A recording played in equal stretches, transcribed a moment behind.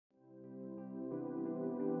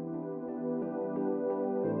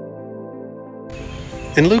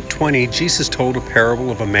In Luke 20, Jesus told a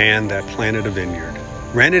parable of a man that planted a vineyard,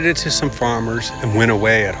 rented it to some farmers, and went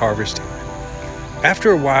away at harvest time.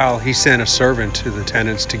 After a while, he sent a servant to the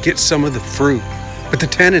tenants to get some of the fruit, but the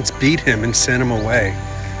tenants beat him and sent him away.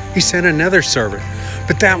 He sent another servant,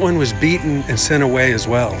 but that one was beaten and sent away as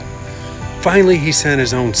well. Finally, he sent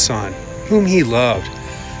his own son, whom he loved,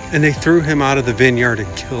 and they threw him out of the vineyard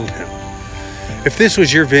and killed him. If this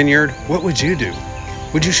was your vineyard, what would you do?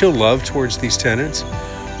 Would you show love towards these tenants?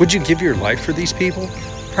 Would you give your life for these people?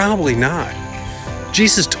 Probably not.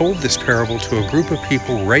 Jesus told this parable to a group of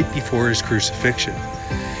people right before his crucifixion.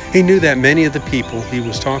 He knew that many of the people he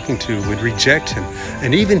was talking to would reject him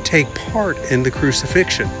and even take part in the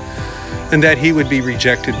crucifixion, and that he would be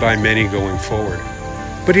rejected by many going forward.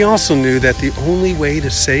 But he also knew that the only way to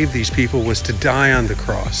save these people was to die on the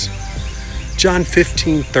cross. John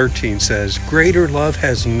 15:13 says, "Greater love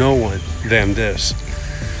has no one than this,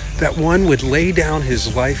 that one would lay down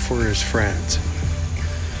his life for his friends."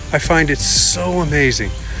 I find it so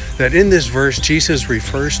amazing that in this verse, Jesus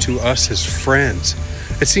refers to us as friends.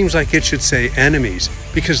 It seems like it should say enemies,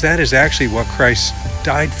 because that is actually what Christ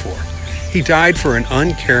died for. He died for an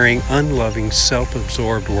uncaring, unloving,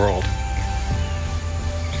 self-absorbed world.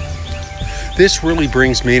 This really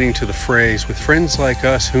brings meaning to the phrase, "With friends like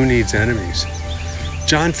us, who needs enemies?"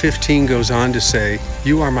 John 15 goes on to say,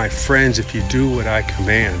 "You are my friends if you do what I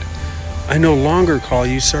command. I no longer call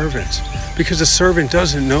you servants, because a servant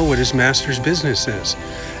doesn't know what his master's business is.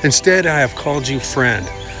 Instead, I have called you friend,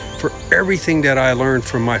 for everything that I learned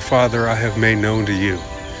from my Father I have made known to you."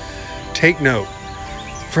 Take note,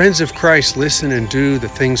 friends of Christ listen and do the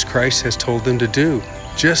things Christ has told them to do,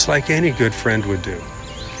 just like any good friend would do.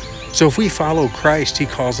 So if we follow Christ, he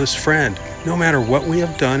calls us friend. No matter what we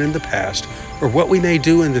have done in the past or what we may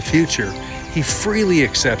do in the future, he freely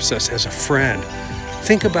accepts us as a friend.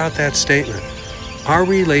 Think about that statement. Our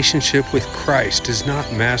relationship with Christ is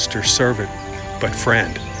not master-servant, but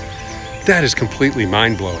friend. That is completely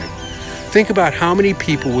mind-blowing. Think about how many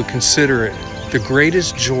people would consider it the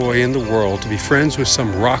greatest joy in the world to be friends with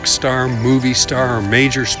some rock star, movie star, or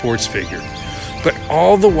major sports figure. But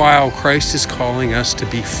all the while, Christ is calling us to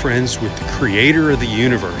be friends with the creator of the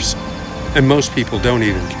universe. And most people don't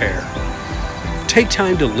even care. Take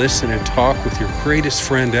time to listen and talk with your greatest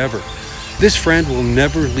friend ever. This friend will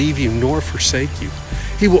never leave you nor forsake you.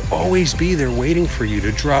 He will always be there waiting for you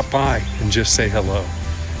to drop by and just say hello.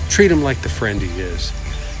 Treat him like the friend he is.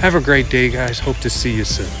 Have a great day, guys. Hope to see you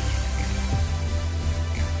soon.